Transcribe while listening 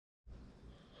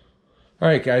All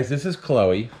right, guys, this is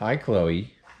Chloe. Hi,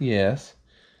 Chloe. Yes.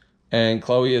 And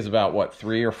Chloe is about, what,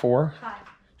 3 or 4? 5.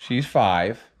 She's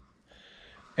 5.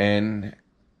 And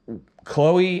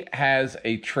Chloe has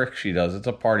a trick she does. It's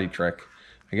a party trick.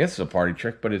 I guess it's a party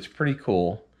trick, but it's pretty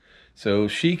cool. So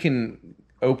she can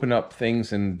open up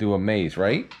things and do a maze,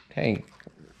 right? Hey,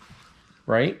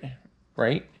 right?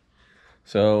 Right?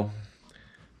 So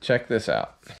check this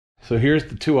out. So here's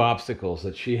the 2 obstacles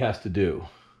that she has to do.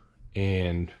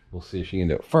 And we'll see if she can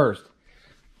do it. First,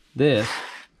 this,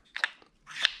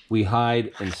 we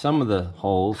hide in some of the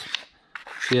holes.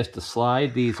 She has to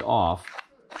slide these off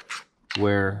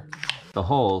where the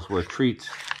holes where treats.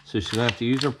 So she's gonna have to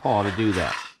use her paw to do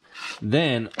that.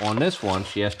 Then on this one,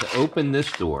 she has to open this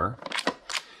door.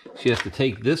 She has to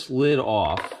take this lid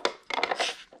off.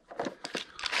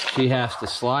 She has to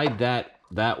slide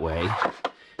that way.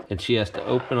 And she has to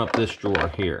open up this drawer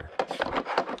here.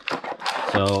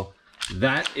 So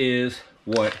that is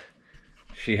what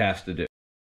she has to do.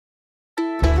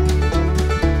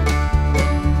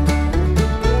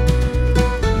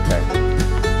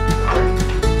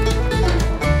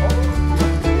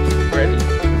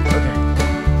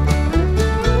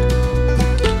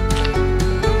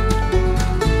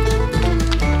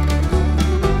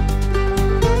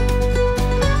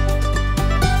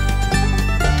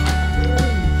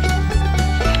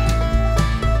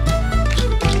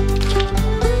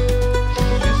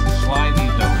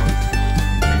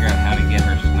 How to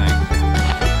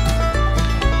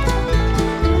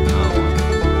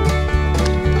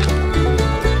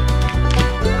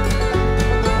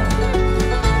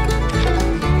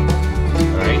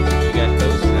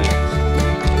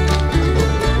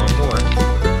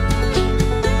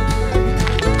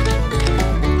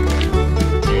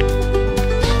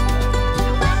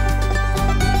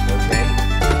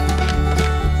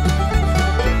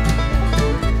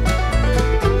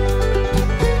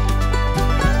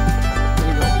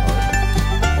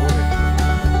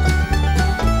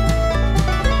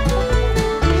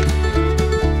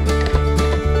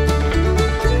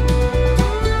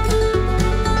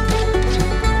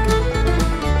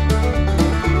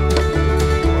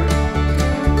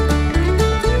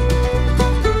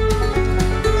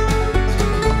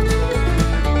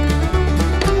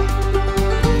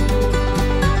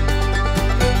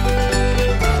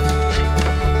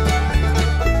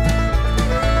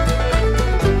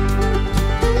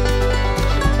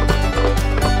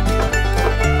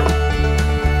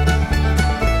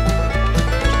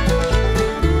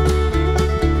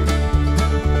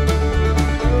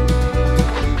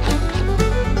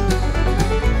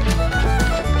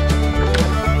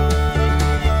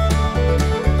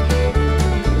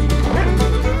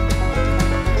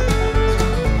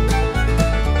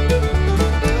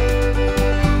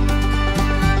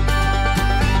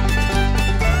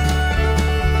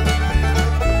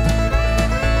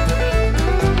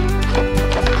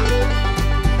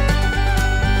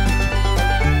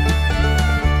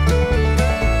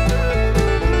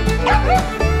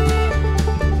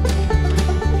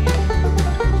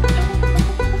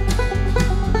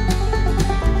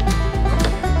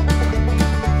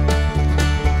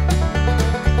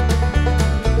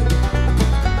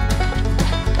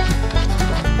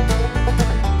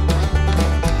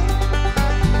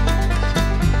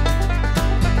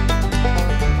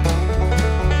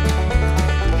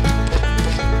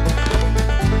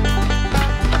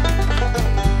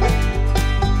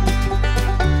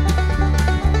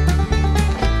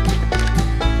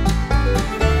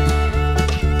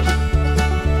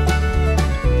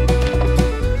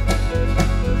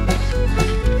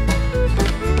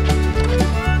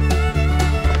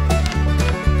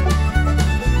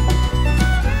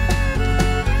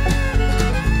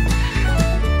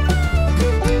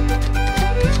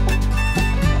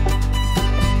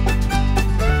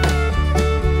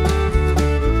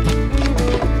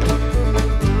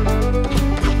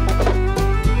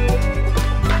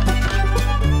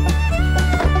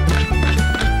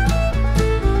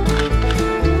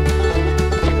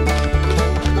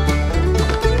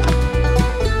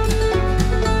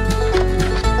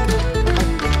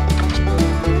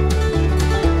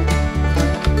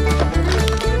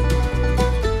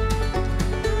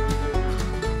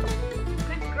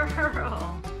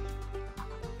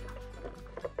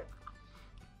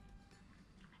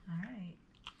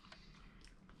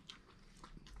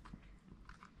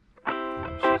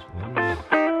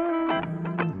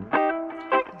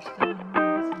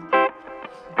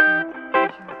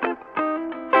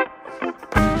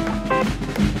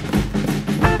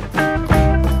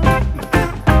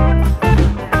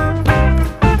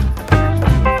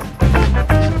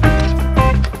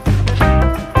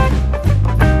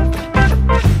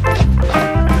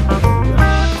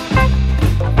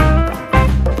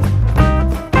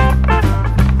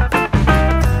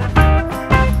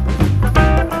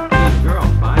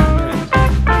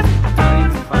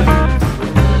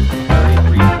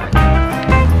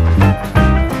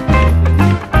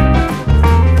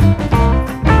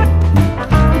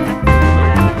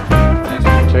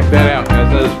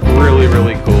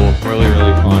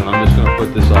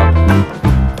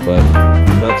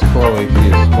That's Chloe. She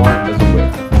is smart as a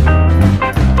whip.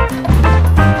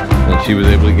 And she was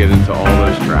able to get into all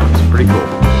those traps. Pretty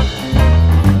cool.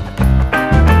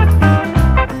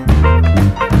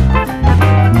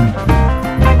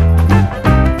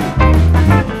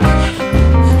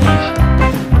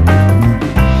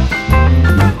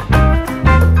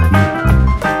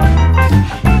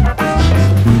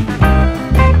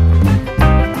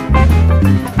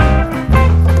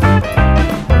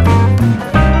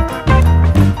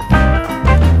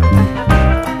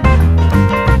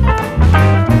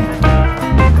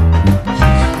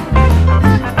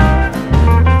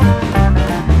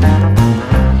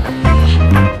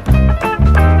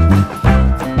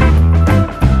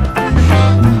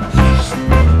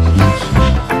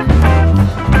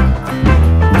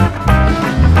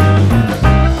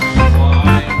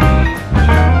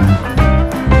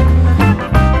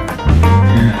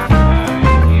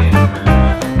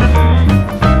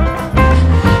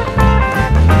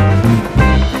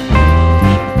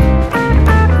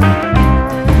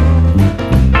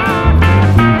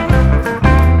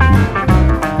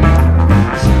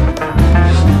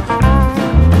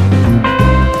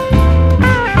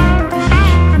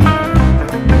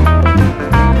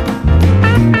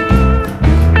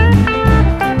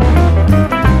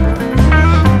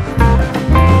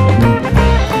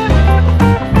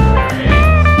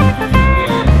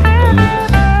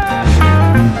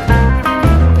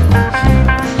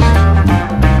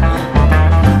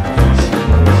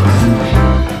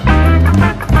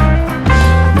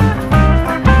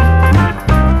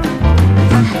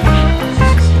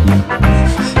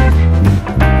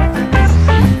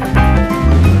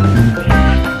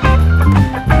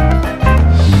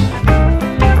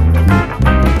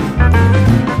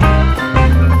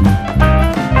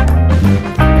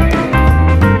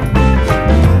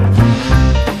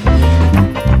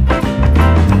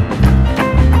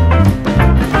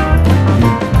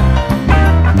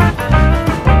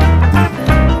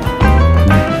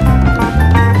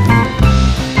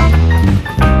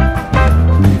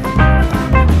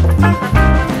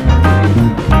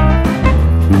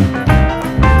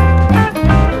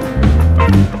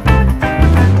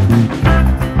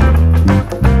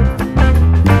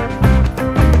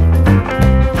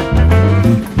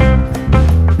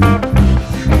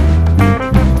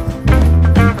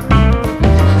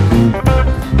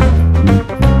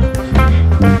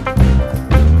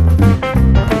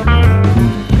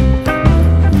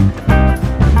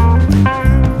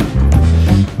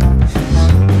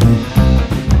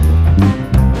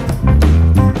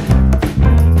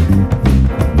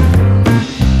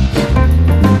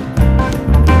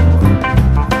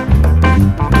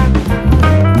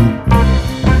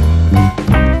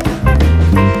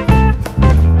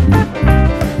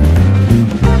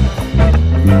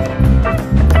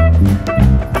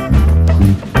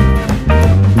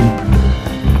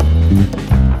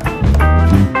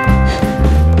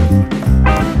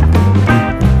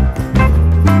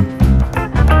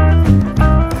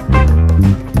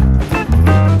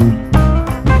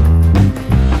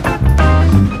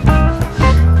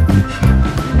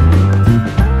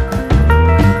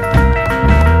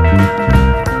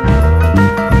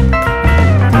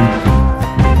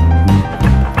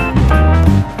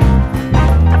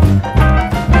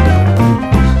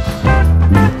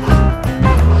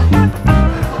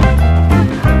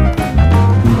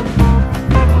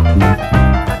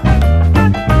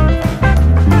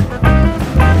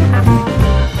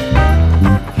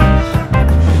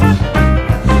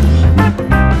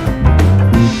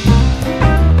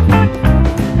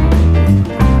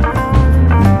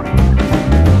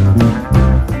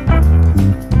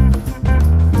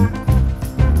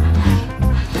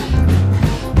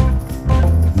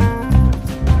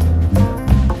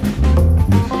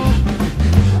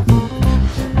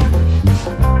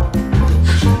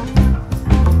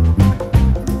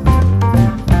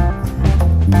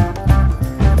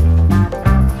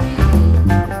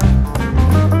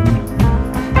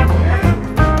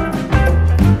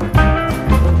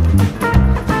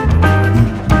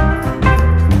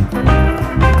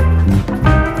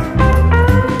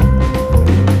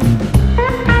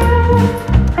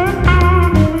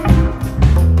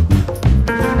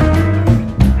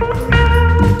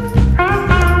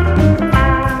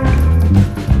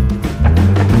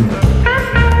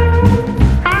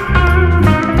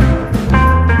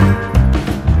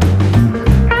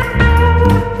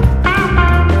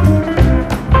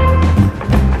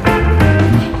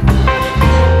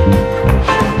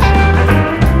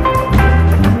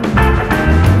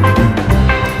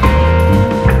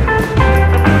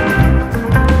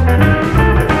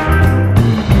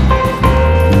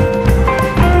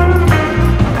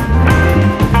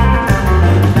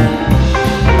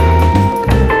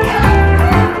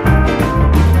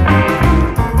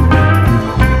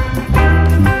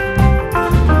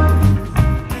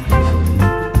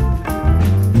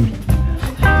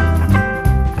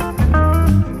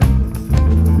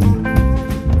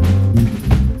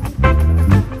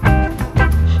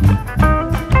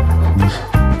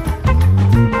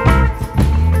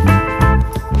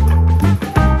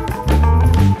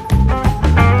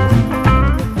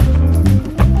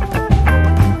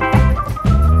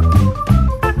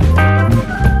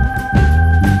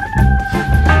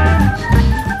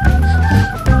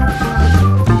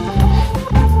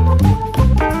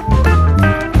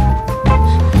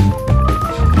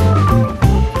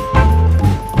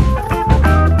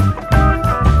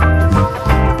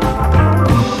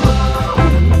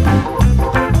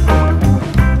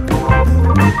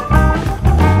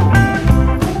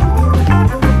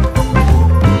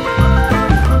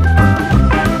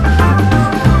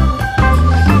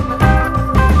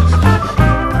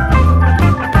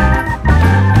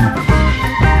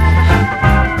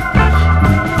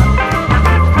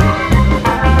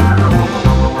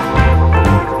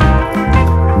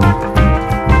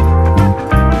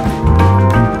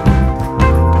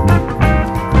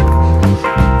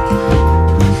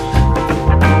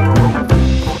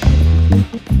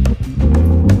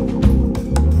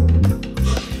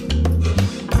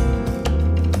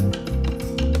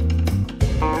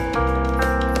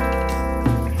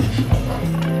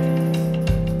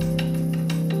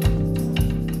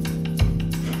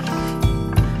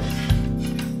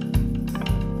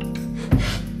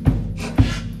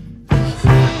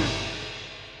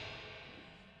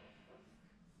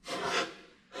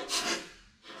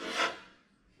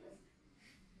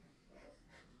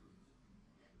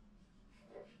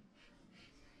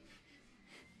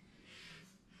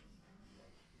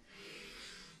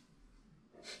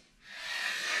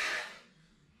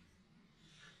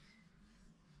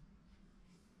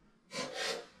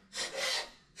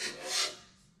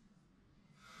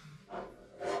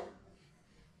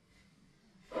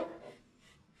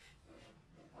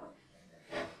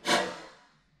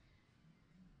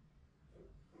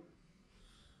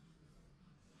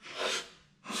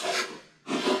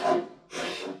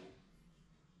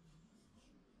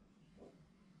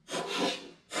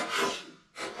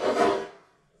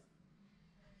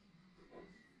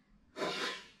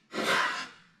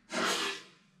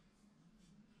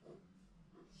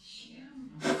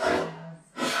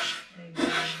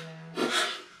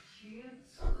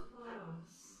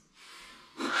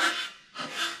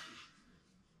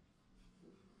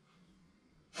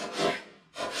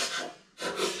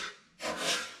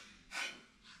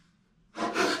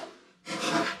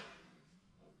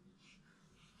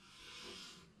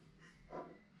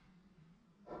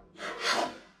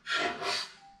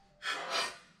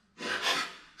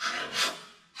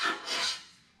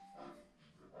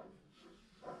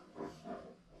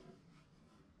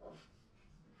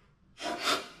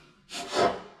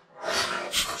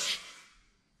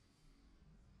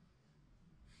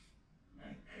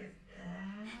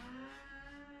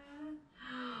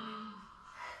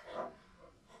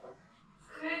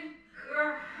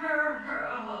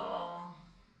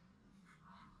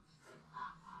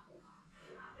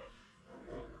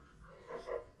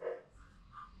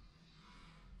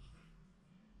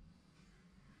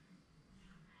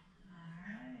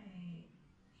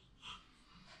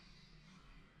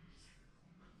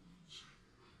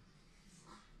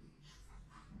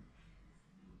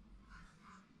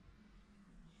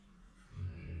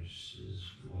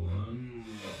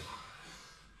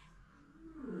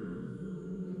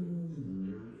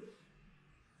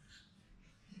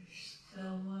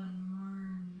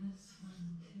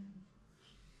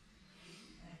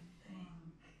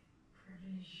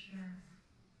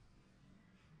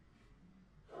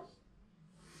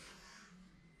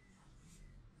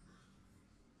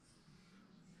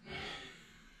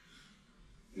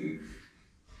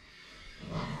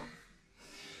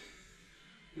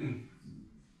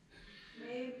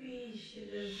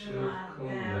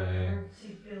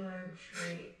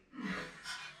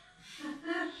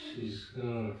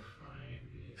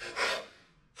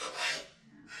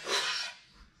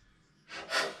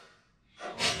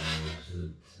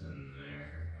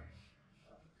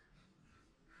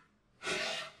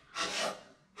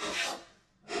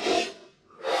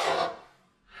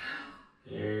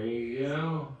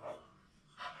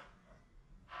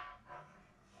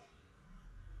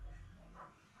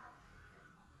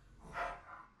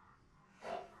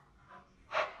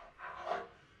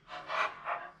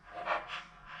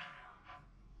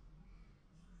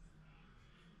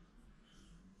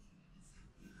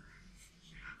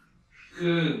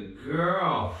 Good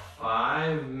girl.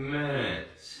 5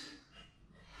 minutes.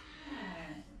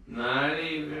 Not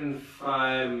even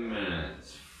 5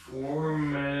 minutes. 4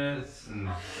 minutes and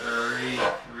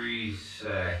 33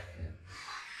 seconds.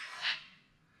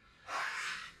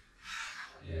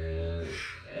 And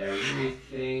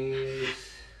everything is...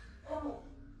 Oh,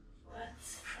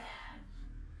 what's that?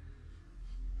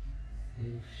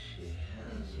 If she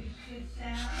has... Did you get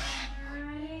that one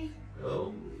already?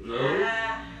 Oh, no.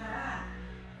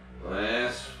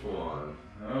 Last one.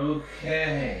 Okay.